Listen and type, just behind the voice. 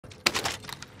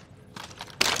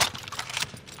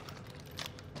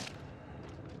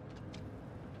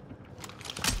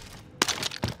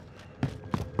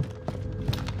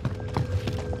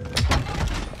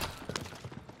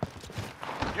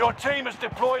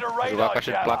Jogar a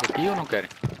caixa de placa aqui ou não querem?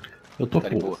 Eu tô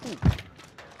full.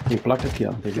 Tem placa aqui,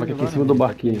 ó. Tem placa aqui em cima do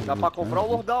barquinho. Dá pra comprar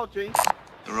o loadout, hein? Tá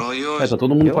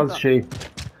todo mundo quase cheio.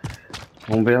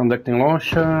 Vamos ver onde é que tem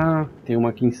loja. Tem uma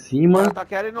aqui em cima. Tá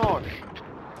querendo nós.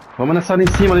 Vamos nessa ali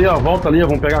em cima ali, ó. Volta ali, ó.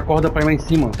 Vamos pegar a corda pra ir lá em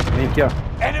cima. Vem aqui, ó.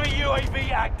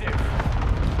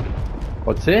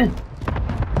 Pode ser?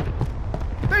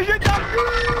 Tem gente aqui!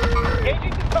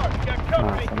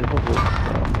 Falei pra você.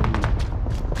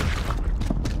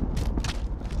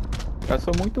 Os caras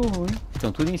são muito ruins.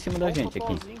 Estão tudo em cima da gente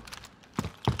aqui.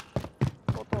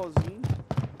 Totozinho.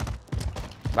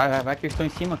 Vai que eles estão em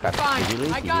cima, cara. Vira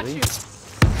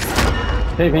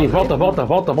aí. Vem, volta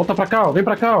pra cá, ó. Vem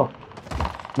pra cá, ó.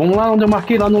 Vamos lá onde eu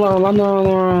marquei, lá no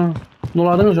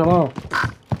laranja, lá, ó.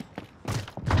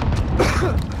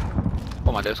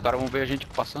 Pô, mas daí os caras vão ver a gente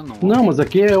passando. Não, mas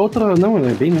aqui é outra... Não,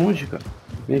 é bem longe, cara.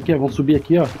 Vem aqui, ó. Vamos subir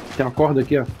aqui, ó. Tem uma corda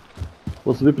aqui, ó.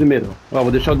 Vou subir primeiro. Ó,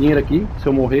 vou deixar o dinheiro aqui. Se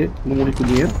eu morrer, não morri com o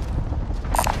dinheiro.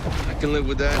 I can live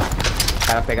with that. Os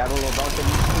caras pegaram o loadout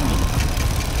ali em cima.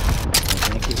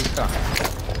 Não tem que riscar.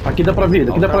 Aqui dá pra vir,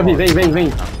 vem.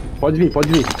 Pode vir.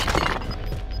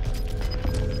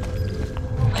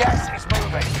 Gas is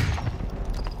moving.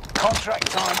 Contract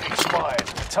time expired.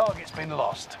 The target's been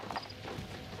lost.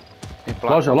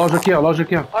 Loja aqui, ó.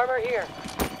 Armor here.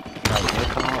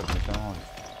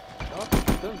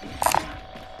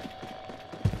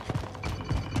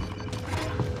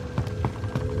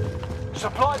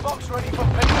 Supply box ready for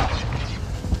pickup.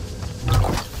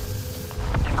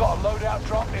 You've got a loadout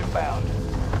drop inbound.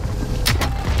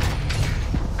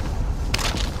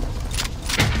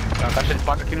 Tem uma caixa de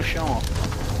placa aqui no chão, ó.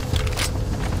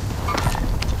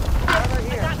 Armor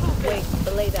here. Wait,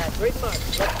 belay that. Grid mark.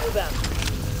 Let's move out.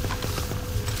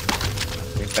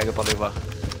 Quem pega pra levar?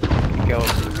 Quem quer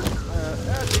outro?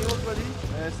 Tem outro ali.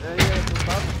 Esse aí é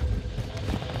tentado.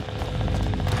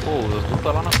 Pô, os dois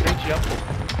tá lá na frente já, pô.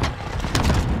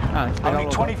 Only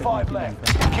 25 left.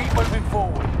 Keep moving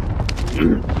forward.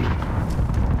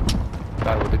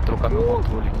 Cara, eu vou ter que trocar meu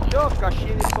controle aqui. Ó,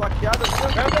 caixinha desplaqueada.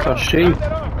 Tá cheio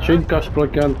de caixa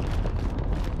plaqueada.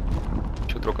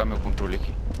 Deixa eu trocar meu controle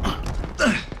aqui.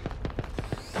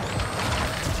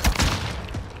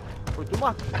 Foi tu,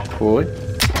 Marcos? Foi.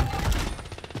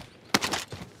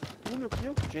 Túnel aqui,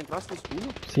 ó. Já entrasse nesse túnel?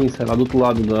 Sim, sai lá do outro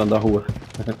lado da rua.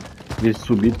 Em vez de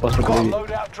subir, tu passou por Got a ali.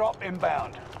 loadout drop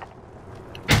inbound.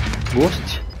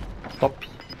 Ghost. Top.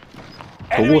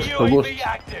 Enemy Ghost. UAV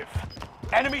active.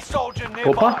 Enemy soldier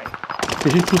nearby. Opa.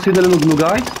 Tem gente tossindo ali no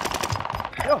gás.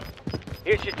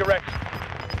 Here's your direction.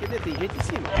 Cadê? Tem gente em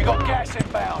cima. You got gas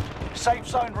inbound. Safe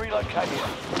zone relocated.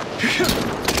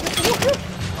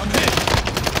 I'm hit.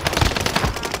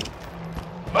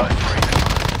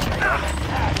 Mercenary.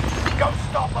 Go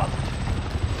stop them.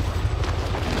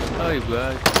 Ai,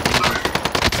 velho.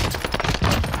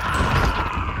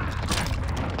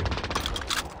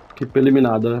 Equipe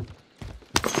eliminada, né?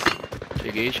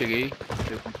 Cheguei. Peguei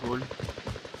o controle.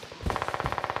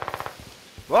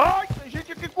 Ai, tem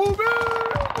gente aqui comigo!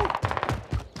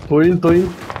 Tô indo.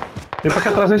 Vem pra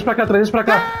cá, traz eles pra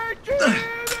cá.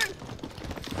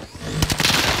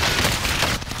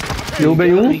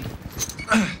 Derrubei um.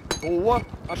 Boa!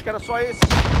 Acho que era só esse.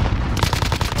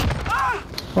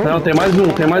 Não, tem mais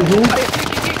um. Tem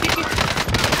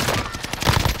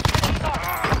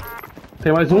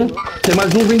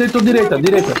mais um vindo aí tua direita.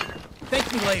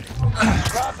 Thank me later.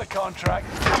 Grab the contract.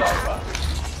 It's over.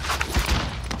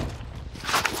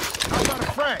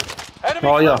 Enemy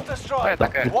Olha. cluster strike. Tá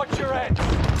quieto. Watch your head.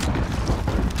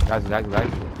 Gás.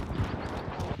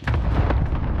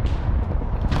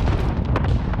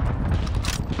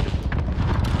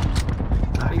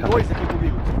 Tem dois aqui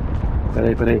comigo.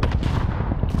 Peraí.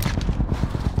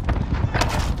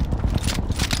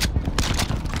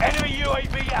 Enemy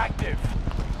UAV active.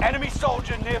 Enemy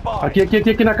soldier nearby.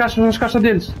 Aqui nas caixas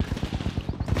deles.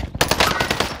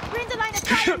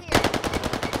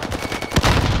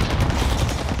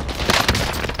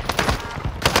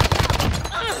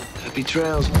 Happy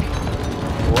trails.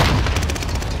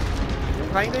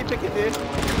 Caindo aí, PQD.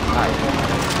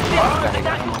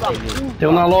 Tem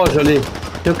um na loja ali.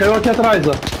 Tem um caiu aqui atrás,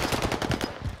 ó.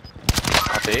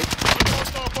 Matei.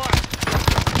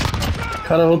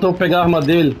 Cara, eu vou pegar a arma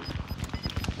dele.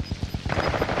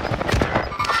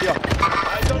 Aqui, ó.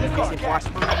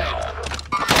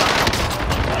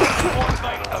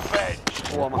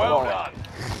 Boa, Well done.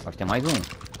 Acho que tem mais um.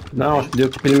 Não, acho que deu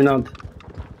equipe eliminado.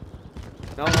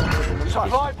 Não.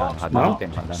 Supply box Radar não marked. tem,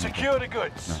 radar não tem. Secure the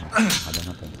goods.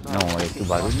 Não tem. Não, esse o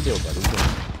barulho deu.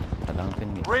 Radar não tem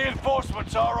ninguém.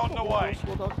 Reinforcements are on the way. O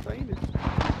loadout tá aí mesmo.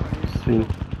 Sim.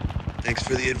 Thanks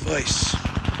for the advice.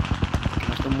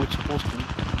 estamos muito expostos, né?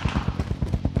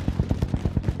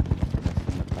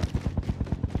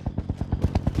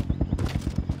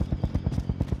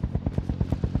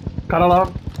 Cara lá,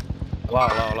 Lá,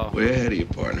 lá, lá. Way ahead of you,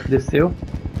 partner. desceu.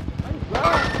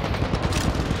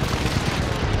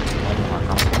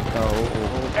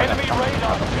 Enemy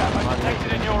radar jammer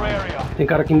detected in your area. Tem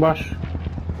cara aqui embaixo.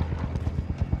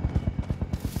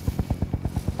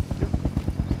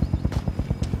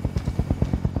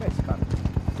 Quem é esse cara?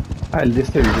 Ah, ele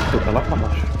desceu, tá lá pra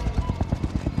baixo.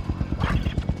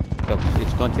 Eles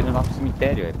estão atirando lá pro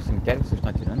cemitério, é pro cemitério que vocês estão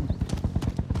atirando?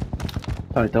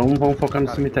 Tá, então vamos focar no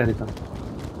cemitério então.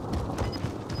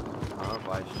 Ah,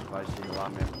 vai ser lá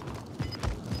mesmo.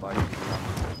 Vai ser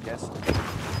lá. Yes.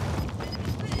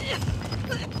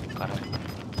 Caralho.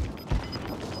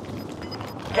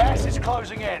 Gas is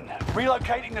closing in.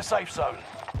 Relocating the safe zone.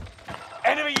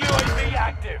 Enemy UAV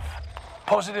active.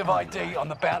 Positive ID on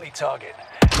the bounty target.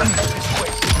 Let's make this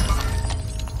quick.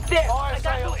 There, Fire I got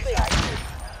sale movement. is active.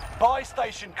 Buy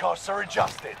station costs are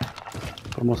adjusted.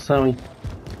 Promoção, hein?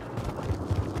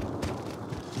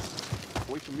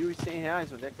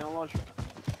 R$8.100, onde é que é a loja?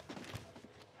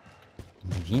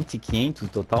 20.500 no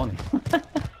total, né?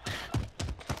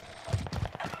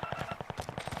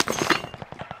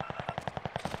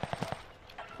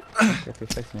 Quer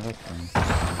fechar esse negócio pra mim.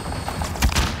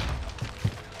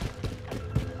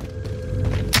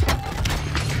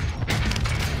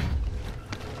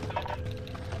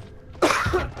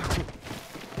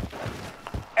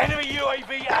 Enemy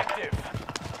UAV active.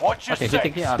 Watch your Tem gente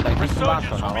aqui, six. tá aqui embaixo, ó,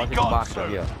 Resurgence na will loja be de gone baixo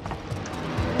ali, soon. ó.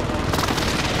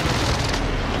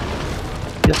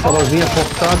 E essa lojinha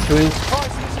portátil, hein?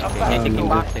 Prices are Tem back. gente aqui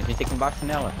embaixo, tem gente aqui embaixo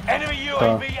nela. Enemy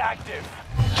UAV active.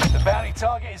 The bounty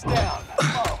target is down.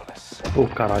 Marvelous. Ô,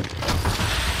 caralho.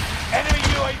 Enemy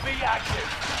UAV active.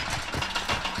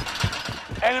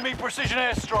 Enemy precision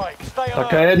airstrike. Stay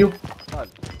Ataque alert. aéreo.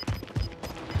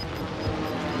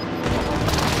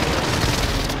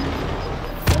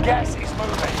 Gas is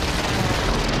moving.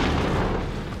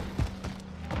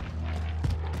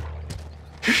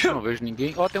 Eu não vejo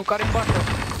ninguém. Ó, tem um cara embaixo.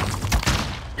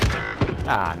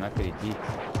 Ah, não acredito.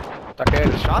 Tá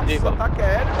querendo chato? Nossa, ataque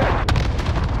aéreo, velho.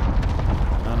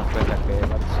 Não foi da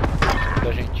pé.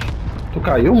 Da gente. Tu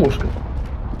caiu, mosca?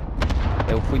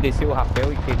 Eu fui descer o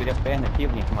rapel e quebrei a perna aqui, eu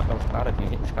vim aqui matar os caras,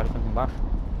 os caras estão aqui embaixo.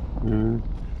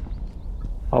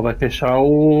 Ó, vai fechar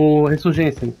o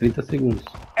Ressurgência em 30 segundos.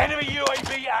 Enemy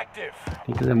UAV active.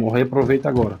 Quem quiser morrer, aproveita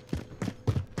agora.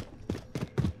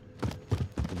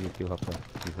 Subi aqui o rapel.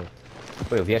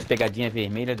 Pô, eu vi as pegadinhas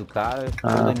vermelhas do cara,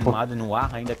 Ah, todo pô. animado no ar,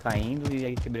 ainda caindo, e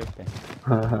aí quebrei a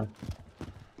perna.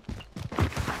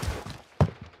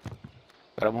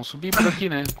 Os caras vão subir por aqui,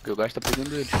 né? Porque o gás tá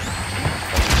pegando eles.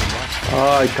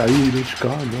 Ai, caíram de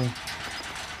escada.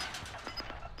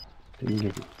 Tem ninguém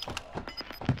aqui.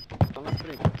 Tá na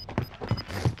frente.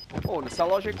 Pô, nessa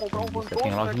loja aí comprar um Tem vantoso,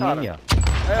 né, lojinha cara? ali, ó.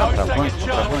 No Contrabando,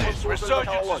 second chances.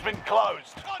 Resurgence has been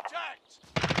closed.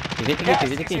 Tem gente aqui, tem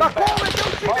gente aqui. Tá como? Meteu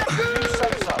o time aqui! New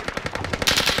safe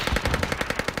zone.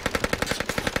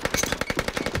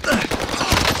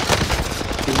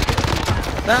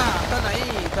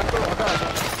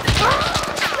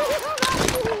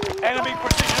 Enemy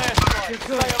precision airstrike.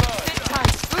 Stay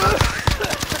alert.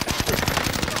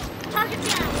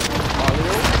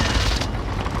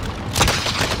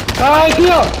 Ai, aqui,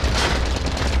 ó!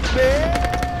 Meu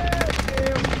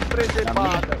Deus, que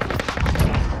preservada.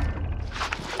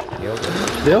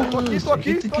 Deu? Tô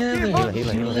aqui, Rila,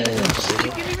 rila, rila.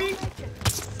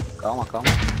 Calma, calma.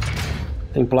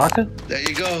 Tem placa? There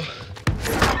you go.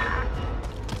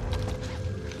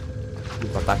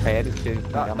 O ataque aéreo, você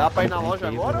Dá pra ir na loja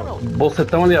agora ou não?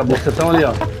 Bocetão ali, ó. Bocetão ali,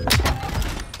 ó.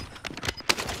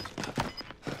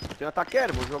 Tem ataque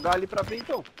aéreo, vou jogar ali pra ver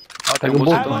então. Ó, tem Pega o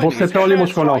bocetão ali. bocetão ali,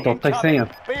 Mosconauta, ó. Tá sem senha.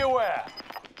 Be aware.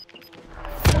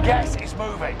 Gas is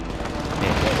moving.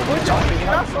 Onde é que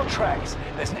tá? On tracks.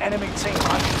 There's an enemy team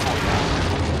hunting for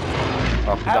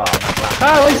you. Ó, cuidado.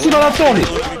 Ah, lá em cima da torre!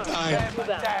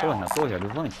 Torre, na torre, olha o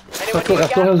vante. A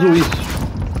torre azul, isso.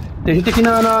 Tem gente aqui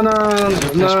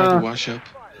That's probably wash up.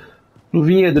 no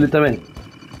vinhedo ali também.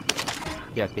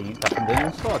 Aqui, ó, tá dando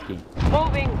um só aqui.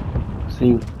 Moving.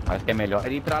 Sim. Acho que é melhor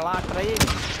ir pra lá, pra ele.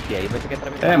 E aí vai ter que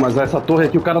atravessar. É, mas essa torre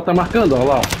aqui o cara tá marcando, ó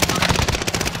lá, ó.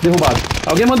 Derrubado.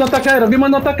 Alguém mandou ataque aéreo, alguém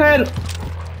mandou ataque aéreo.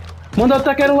 Manda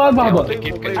ataque aéreo lá, Barba. Outra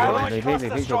equipe que eles vão. Allied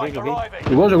cluster strike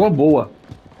arriving. Jogou boa.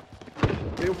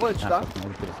 Tem o Vant, Ah, tá? não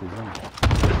precisamos.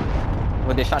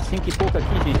 Vou deixar 5 e pouco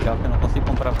aqui, gente, ó, que eu não consigo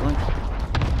comprar Vant.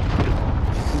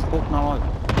 5 e pouco na loja.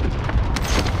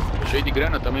 Cheio de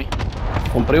grana também.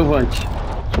 Comprei o Vant.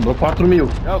 Sobrou 4 mil.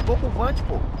 Eu tô com o Vant,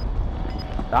 pô.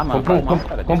 Tá, mano.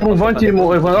 Compra um vante,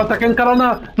 Ivan. Ó, tá caindo cara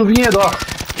lá no vinhedo, ó.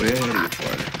 Way ahead of you,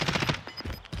 partner.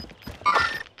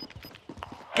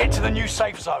 Get to the new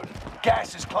safe zone.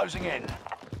 Gas is closing in.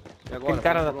 E agora? Aquele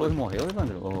cara da torre morreu,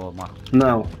 Evandro? Ô, Marco.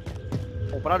 Não.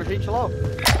 Compraram gente lá, ó.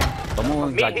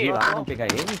 Vamos invadir lá, vamos pegar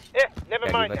ele. Never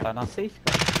Ele vai mind. estar na safe,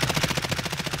 cara.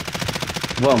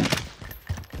 Vamos.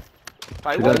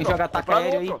 Caiu Chegando. outro. Joga ataque Compraram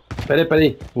aéreo aí. outro.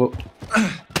 Peraí. Vou... Ô,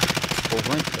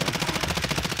 vante, cara.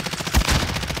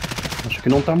 Acho que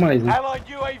não tá mais, né?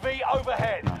 Allied UAV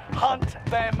overhead. Hunt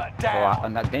them Ó,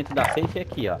 down. dentro da safe é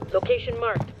aqui, ó. Location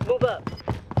marked. Move up.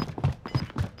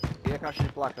 E a caixa de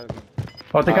placa aqui.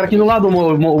 Ó, tem cara aqui no lado,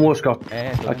 o mosca, ó.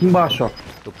 É, tô Aqui embaixo, ó.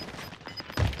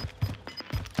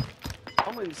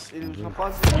 Calma, eles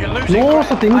rapazes.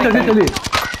 Nossa, tem muita gente ali.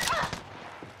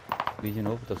 Subi de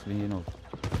novo, tô subindo de novo.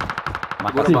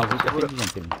 Marca a bazuca, tem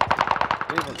gente ali.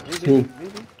 Sim. Vem.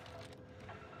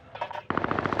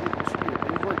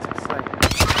 Vou subir, sai.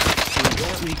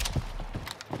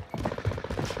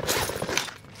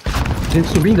 Gente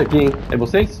subindo aqui, hein? É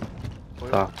vocês?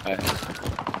 Tá.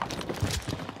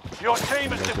 Your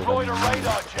team has deployed a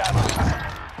radar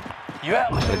jammer. You Pra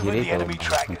outmaneuvered the direita, enemy ó.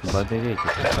 trackers. Pra direita,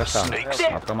 pra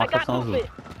cá. Lá pra marcação azul.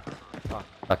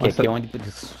 Aqui, Nossa. aqui é onde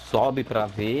sobe pra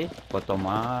ver, pra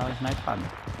tomar a snipada.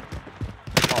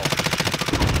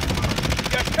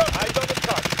 Eyes on the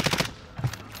target.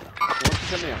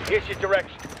 Outro também. Here's your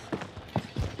direction.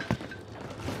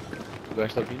 O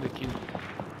gás tá vindo aqui, né?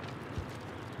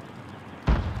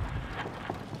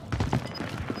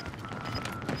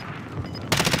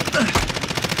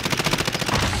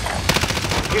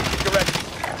 Here's your direction.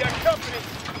 Got company.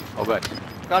 Ó o gás.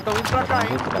 Os caras estão indo pra cá,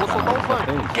 hein? Vou soltar um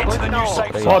funk. Get to the new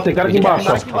safe Ó, zone. tem cara aqui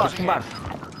embaixo, ó. Aqui embaixo.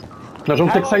 Nós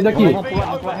vamos ter que sair daqui. Vamos pular,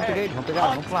 vamos pegar ele, vamos pegar,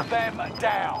 vamos pular. Hunt them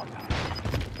down.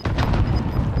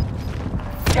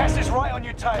 Gas is right on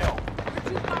your tail.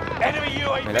 Enemy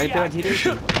UAV Melhor ir pela active.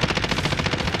 direita.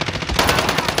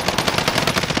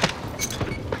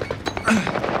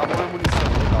 Acabou a munição,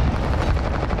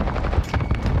 legal.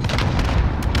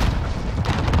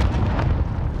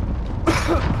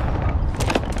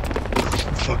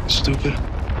 Fucking stupid.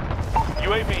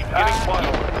 UAV getting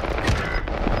flyover.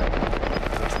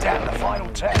 It's down to final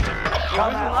 10.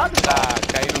 Come out.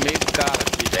 Caiu no meio do cara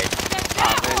aqui, velho.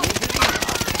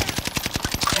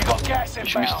 You got gas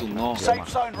Bicho me inbound. stunou.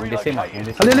 Safe zone Vamos descer, mano,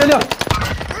 relocated. vamos descer. Ali, ó.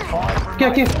 Five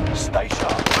Aqui. remaining. Stay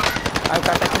sharp. Aí o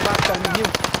cara tá aqui embaixo, cara, me viu.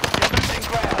 You're losing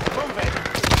ground. Move it.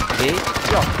 Dei,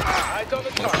 aqui, ó. Eyes on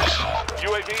the target.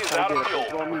 UAV is out of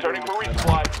fuel. Returning for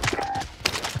resupply.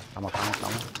 Calma.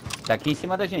 Tá aqui em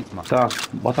cima da gente, mano. Tá,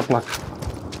 bota a placa.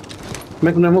 Como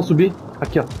é que nós vamos subir?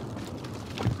 Aqui, ó.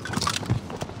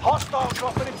 Hostile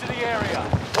dropping into the area.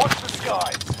 Watch the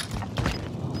skies.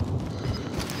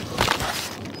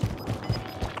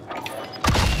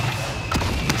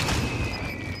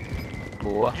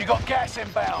 Boa. You got gas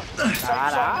inbound. Safe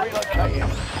zone relocated.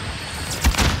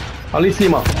 Ali em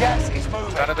cima. Gas is O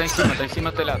moving. cara tá em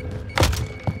cima do telhado.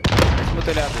 Tá em cima do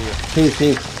telhado aí, ó.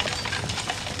 Sim.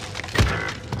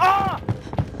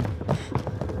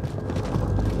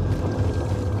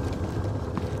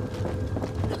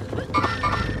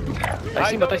 Tá em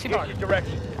cima, tá em cima. Here's your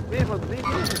direction. Vem, mano, vem.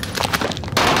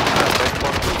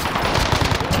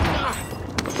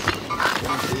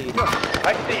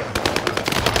 I see him.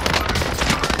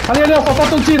 Ali, ó. Só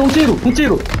falta um tiro.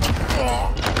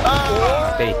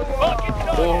 Tem.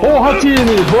 Porra,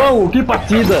 time. Bom, que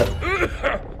partida.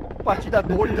 Partida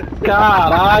doida.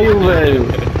 Caralho, velho.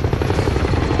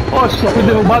 Poxa, só fui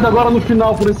derrubado agora no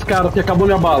final por esse cara, porque acabou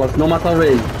minha bala, senão eu matava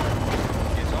ele.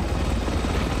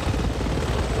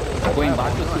 Ficou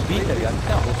embaixo, eu subi, tá ligado?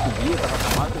 Então, eu vou subir, eu tava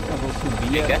com a mata, eu vou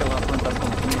subir até uma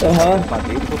plantaçãozinha. Aham. Pra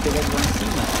dele, vou pegar ele lá em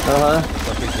cima. Aham.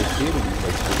 Só que eles desceram,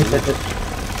 né?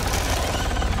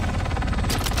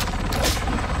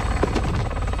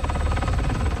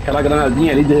 Aquela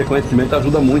granadinha ali de reconhecimento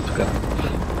ajuda muito, cara.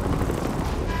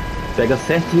 Pega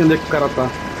certinho onde é que o cara tá.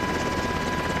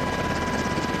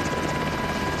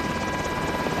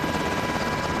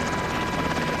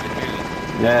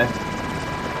 É.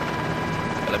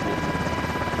 Ela é boa.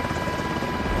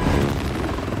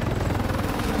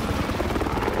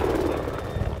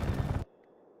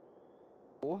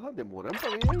 Porra, demorando pra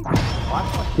mim.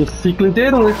 Um ciclo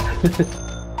inteiro, né?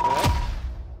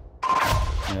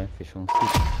 É, fechou um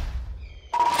ciclo.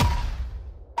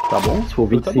 Tá bom, se for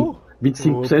 25%, bom.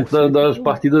 25% das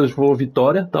partidas for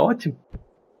vitória, tá ótimo.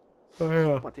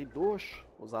 Matei dois.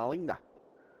 Usar linda.